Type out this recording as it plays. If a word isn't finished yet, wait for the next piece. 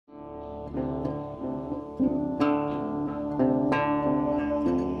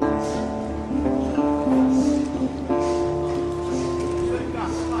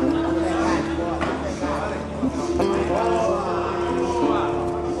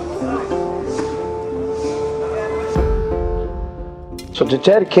So the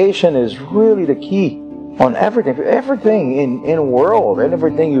dedication is really the key on everything. Everything in the world and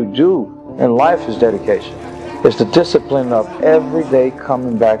everything you do in life is dedication. It's the discipline of every day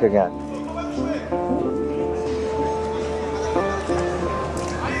coming back again.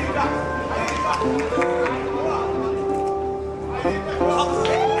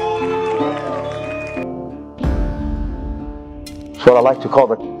 It's what I like to call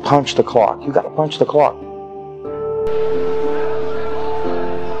the punch the clock. You got to punch the clock.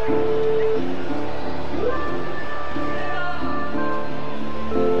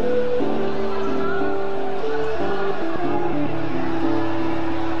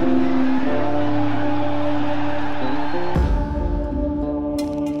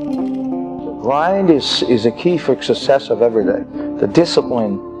 Grind is a key for success of every day. The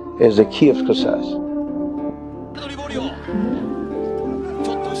discipline is the key of success.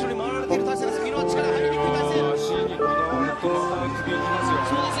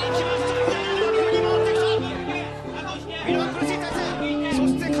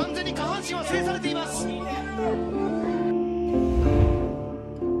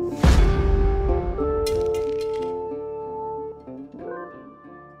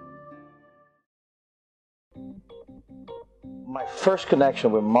 My first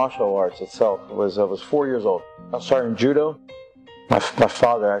connection with martial arts itself was I was 4 years old. I started in Judo. My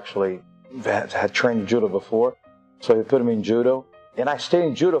father actually had trained in Judo before, so he put me in Judo. And I stayed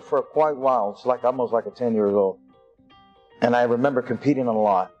in Judo for quite a while. It's like almost like 10 years old. And I remember competing a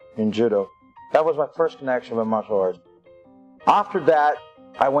lot in Judo. That was my first connection with martial arts. After that,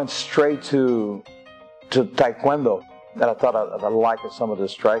 I went straight to Tae Kwon Do. And I thought I liked some of the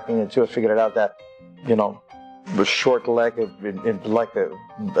striking until I figured out that, you know, with short leg, like a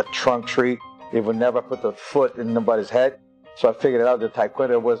trunk tree, it would never put the foot in nobody's head. So I figured out that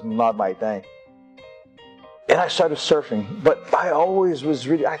Taekwondo was not my thing. And I started surfing. But I always was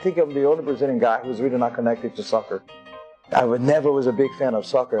really, I think I'm the only Brazilian guy who was really not connected to soccer. I never was a big fan of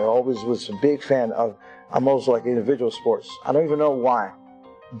soccer. I always was a big fan of, I'm also like individual sports. I don't even know why,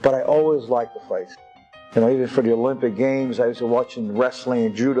 but I always liked the fights. You know, even for the Olympic Games, I used to watch wrestling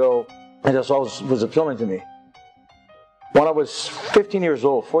and judo, and this always was appealing to me. When I was 15 years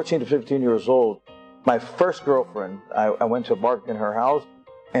old, 14 to 15 years old, my first girlfriend, I went to a barbecue in her house,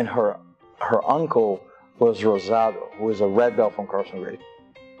 and her uncle was Rosado, who was a red belt from Carlson Gracie.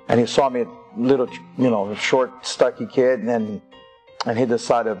 And he saw me, a little, you know, short, stocky kid, and he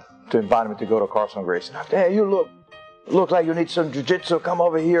decided to invite me to go to Carlson Gracie. And I said, hey, you look like you need some jiu-jitsu, come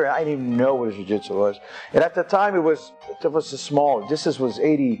over here. I didn't even know what a jiu-jitsu was. And at the time, it was small. This was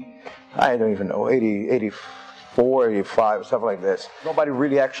 80, I don't even know, 84, 85, something like this. Nobody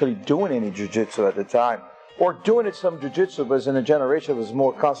really actually doing any jiu-jitsu at the time. Or doing it some jiu-jitsu, but in a generation it was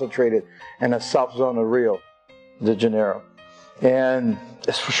more concentrated in the south zone of Rio de Janeiro. And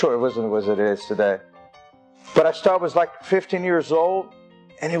it's for sure it wasn't what it is today. But I started, was like 15 years old,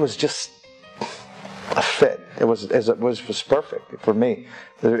 and it was just a fit. It was perfect for me.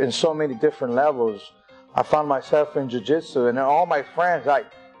 In so many different levels, I found myself in jiu-jitsu, and all my friends, I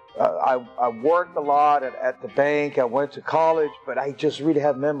worked a lot at the bank. I went to college, but I just really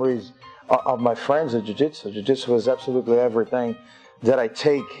have memories of my friends at jiu-jitsu. Jiu-jitsu was absolutely everything that I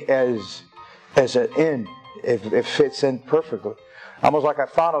take as an in. It fits in perfectly. Almost like I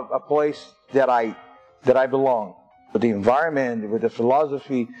found a place that I belong. With the environment, with the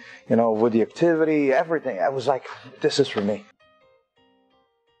philosophy, you know, with the activity, everything. I was like, this is for me.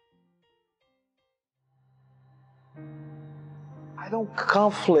 I don't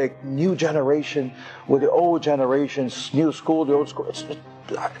conflict new generation with the old generations, new school, the old school.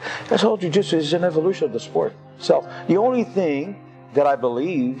 That's all jiu-jitsu is an evolution of the sport itself. The only thing that I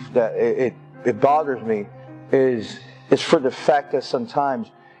believe that it bothers me is for the fact that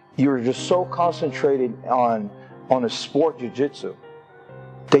sometimes you're just so concentrated on a sport jiu-jitsu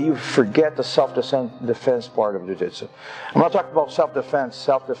that you forget the self-defense part of jiu-jitsu. I'm not talking about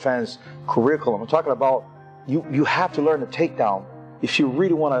self-defense curriculum. I'm talking about you have to learn the takedown. If you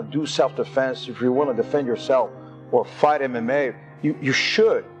really want to do self-defense, if you want to defend yourself or fight MMA, you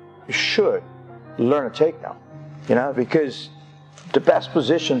should learn a takedown. You know, because the best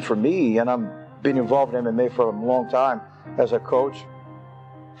position for me, and I've been involved in MMA for a long time as a coach,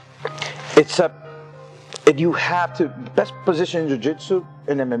 you have to, the best position in jiu-jitsu,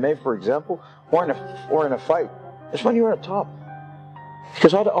 in MMA for example, or in a fight, is when you're on top.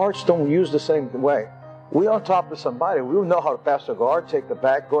 Because all the arts don't use the same way. We on top of somebody, we know how to pass the guard, take the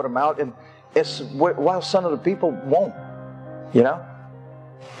back, go to mount, and it's while some of the people won't, you know?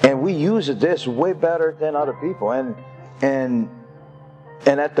 And we use this way better than other people. And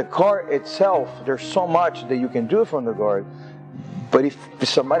at the guard itself, there's so much that you can do from the guard. But if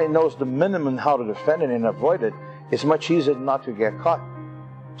somebody knows the minimum how to defend it and avoid it, it's much easier not to get caught.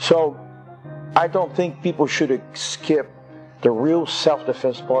 So I don't think people should skip the real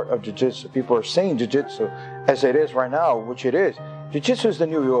self-defense part of Jiu-Jitsu. People are saying Jiu-Jitsu as it is right now, which it is. Jiu-Jitsu is the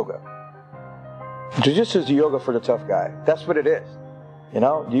new yoga. Jiu-Jitsu is the yoga for the tough guy. That's what it is. You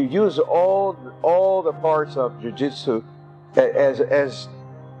know, you use all the parts of Jiu-Jitsu as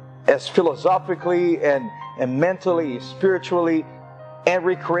philosophically and mentally, spiritually, and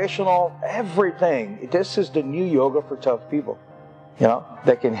recreational, everything. This is the new yoga for tough people. You know,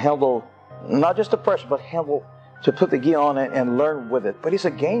 that can handle not just the pressure, but handle to put the gi on it and learn with it. But it's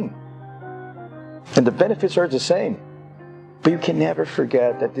a game. And the benefits are the same. But you can never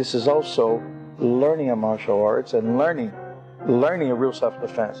forget that this is also learning a martial arts and learning a real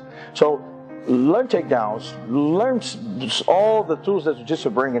self-defense. So learn takedowns, learn all the tools that Jiu-Jitsu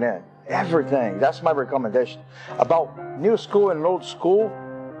bringing in. Everything. That's my recommendation. About new school and old school,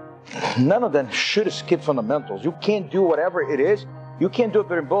 none of them should skip fundamentals. You can't do whatever it is. You can't do a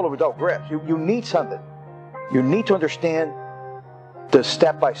berimbolo without grips. You need something. You need to understand the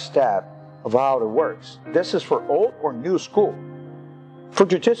step-by-step of how it works. This is for old or new school. For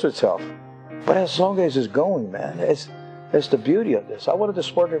Jiu-Jitsu itself. But as long as it's going, man, it's the beauty of this. I wanted the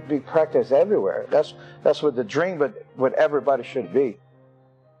sport to be practiced everywhere. That's what the dream, but what everybody should be.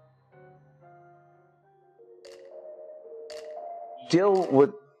 Deal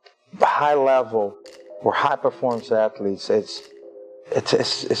with high level or high performance athletes.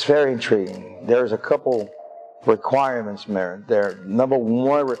 It's very intriguing. There's a couple requirements there. Number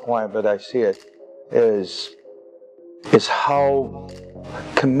one requirement I see it is how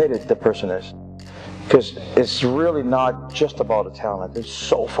committed the person is. Because it's really not just about the talent. It's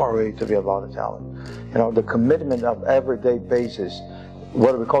so far away to be about the talent. You know, the commitment of everyday basis,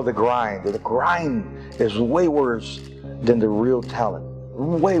 what we call the grind. The grind is way worse than the real talent.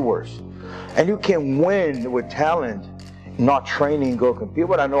 Way worse. And you can win with talent, not training, go compete.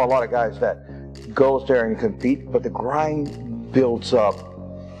 But I know a lot of guys that goes there and compete, but the grind builds up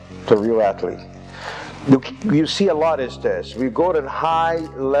the real athlete. You see a lot is this. We go to high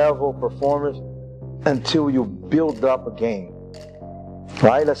level performance until you build up a game.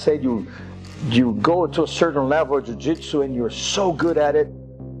 Right? Let's say you go to a certain level of Jiu-Jitsu and you're so good at it,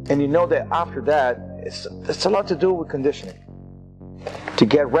 and you know that after that, it's a lot to do with conditioning. To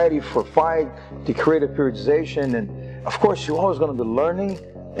get ready for fight, to create a periodization, and of course you're always going to be learning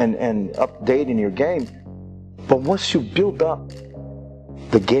and updating your game. But once you build up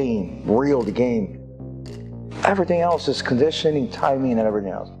the game, the game, everything else is conditioning, timing, and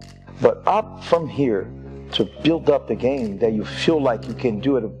everything else. But up from here to build up the game that you feel like you can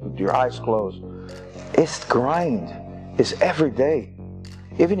do it with your eyes closed, it's grind. It's every day.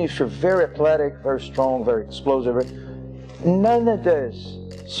 Even if you're very athletic, very strong, very explosive, none of this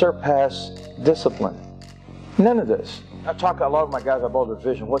surpass discipline. None of this. I talk a lot of my guys about the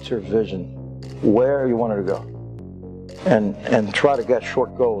vision. What's your vision? Where you want to go? And try to get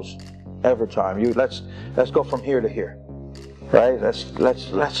short goals every time. Let's go from here to here. Right?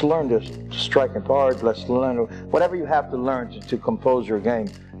 Let's learn to strike and guard. Let's learn whatever you have to learn to compose your game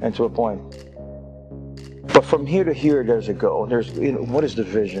and to a point. But from here to here, there's a goal. What is the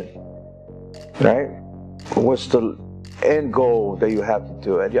vision? Right? What's the end goal that you have to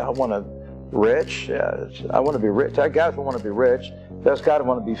do? And I want to rich. I want to be rich. There are guys who want to be rich. There's guys who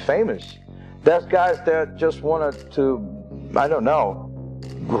want to be famous. There's guys that just wanted to, I don't know,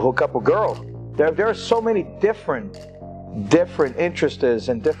 hook up with girls. There are so many different interests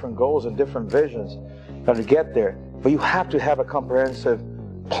and different goals and different visions to get there. But you have to have a comprehensive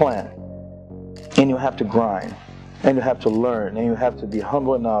plan. And you have to grind. And you have to learn. And you have to be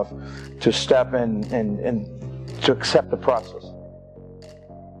humble enough to step in and to accept the process.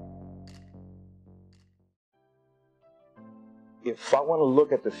 If I want to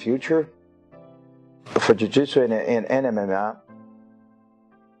look at the future for Jiu-Jitsu and MMA,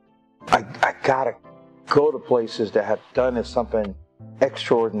 I gotta go to places that have done something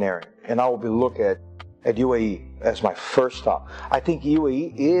extraordinary, and I will be looking at UAE as my first stop. I think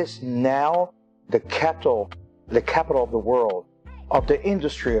UAE is now the capital of the world, of the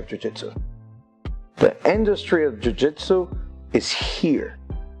industry of Jiu-Jitsu. The industry of Jiu-Jitsu is here.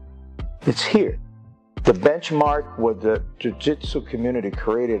 It's here. The benchmark what the Jiu-Jitsu community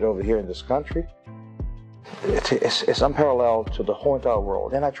created over here in this country it's unparalleled to the whole entire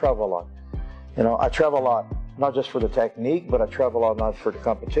world. And I travel a lot. You know, I travel a lot, not just for the technique, but I travel a lot not for the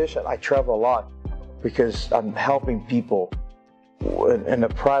competition. I travel a lot because I'm helping people in the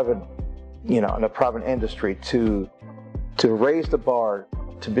private, you know, in the private industry to raise the bar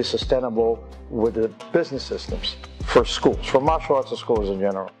to be sustainable with the business systems for schools, for martial arts schools in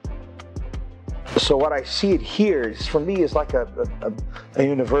general. So what I see it here is, for me, is like a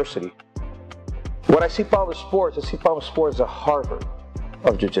university. What I see public sports, I see public sports as a Harvard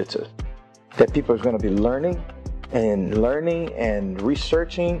of Jiu-Jitsu. That people are going to be learning and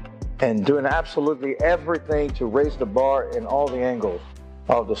researching and doing absolutely everything to raise the bar in all the angles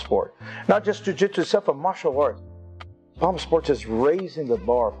of the sport. Not just Jiu-Jitsu itself, but martial arts. Public sports is raising the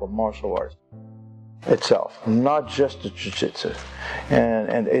bar for martial arts itself, not just the Jiu-Jitsu.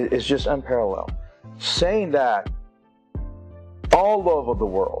 And it's just unparalleled. Saying that, all over the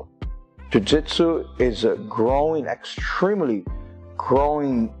world, Jiu-Jitsu is a growing, extremely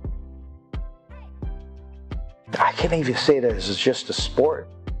growing. I can't even say that it's just a sport.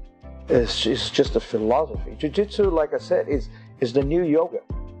 It's just a philosophy. Jiu-Jitsu, like I said, is the new yoga.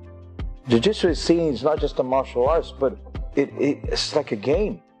 Jiu-Jitsu is seen as not just a martial arts, but it's like a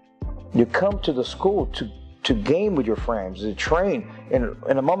game. You come to the school to game with your friends, to train. And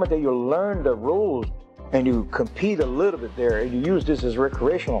in the moment that you learn the rules and you compete a little bit there, and you use this as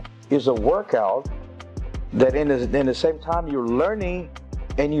recreational, is a workout that in the same time you're learning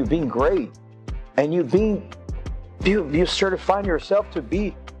and you're being great. And you're certifying yourself to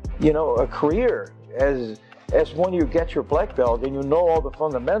be, you know, a career as when you get your black belt and you know all the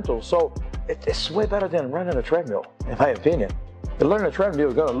fundamentals. So it's way better than running a treadmill, in my opinion. You learn a treadmill,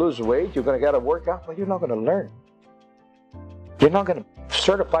 you're going to lose weight, you're going to get a workout, but you're not going to learn. You're not going to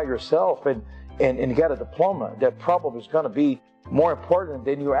certify yourself and get a diploma that probably is going to be more important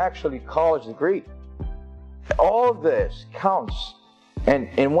than your actually college degree. All this counts.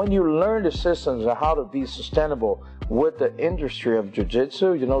 And when you learn the systems of how to be sustainable with the industry of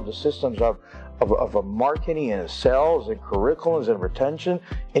Jiu-Jitsu, you know, the systems of marketing and sales and curriculums and retention,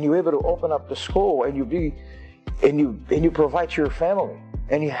 and you're able to open up the school and you provide to your family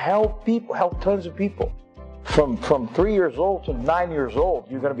and you help people, help tons of people. From 3 years old to 9 years old,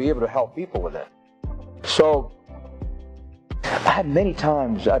 you're going to be able to help people with it. So I had many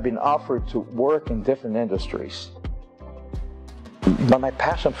times I've been offered to work in different industries. But my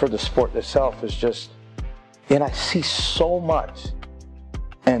passion for the sport itself is just, and I see so much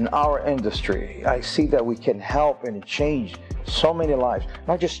in our industry. I see that we can help and change so many lives.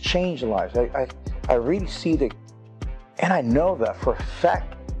 Not just change lives. I really see that, and I know that for a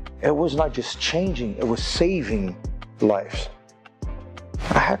fact, it was not just changing, it was saving lives.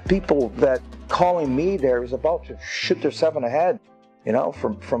 I had people that calling me there was about to shoot themselves in the head, you know,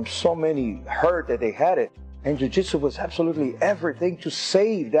 from so many hurt that they had it. And Jiu-Jitsu was absolutely everything to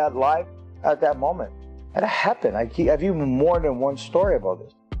save that life at that moment. And it happened. I have even more than one story about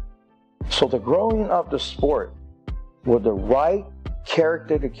this. So the growing of the sport with the right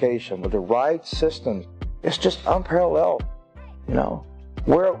character education, with the right systems, it's just unparalleled. You know,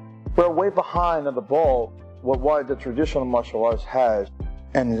 we're way behind on the ball with what the traditional martial arts has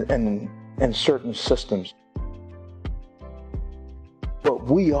and certain systems. But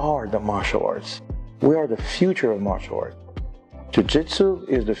we are the martial arts. We are the future of martial arts. Jiu-Jitsu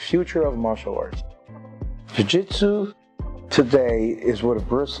is the future of martial arts. Jiu-Jitsu today is what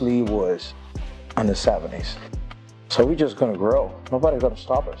Bruce Lee was in the 70s. So we're just going to grow. Nobody's going to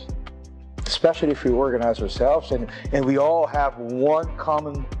stop us. Especially if we organize ourselves and we all have one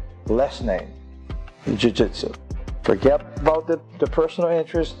common last name, Jiu-Jitsu. Forget about the personal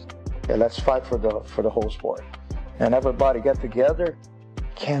interest, and let's fight for the whole sport. And everybody get together,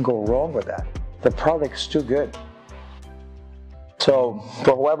 can't go wrong with that. The product's too good. So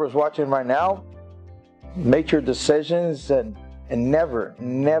for whoever's watching right now, make your decisions and never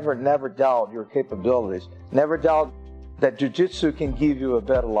doubt your capabilities. Never doubt that Jiu-Jitsu can give you a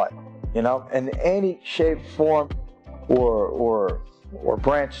better life. You know, in any shape, form, or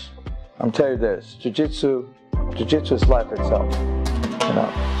branch. I'm telling you this, Jiu-Jitsu is life itself. You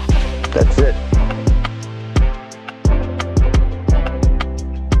know, that's it.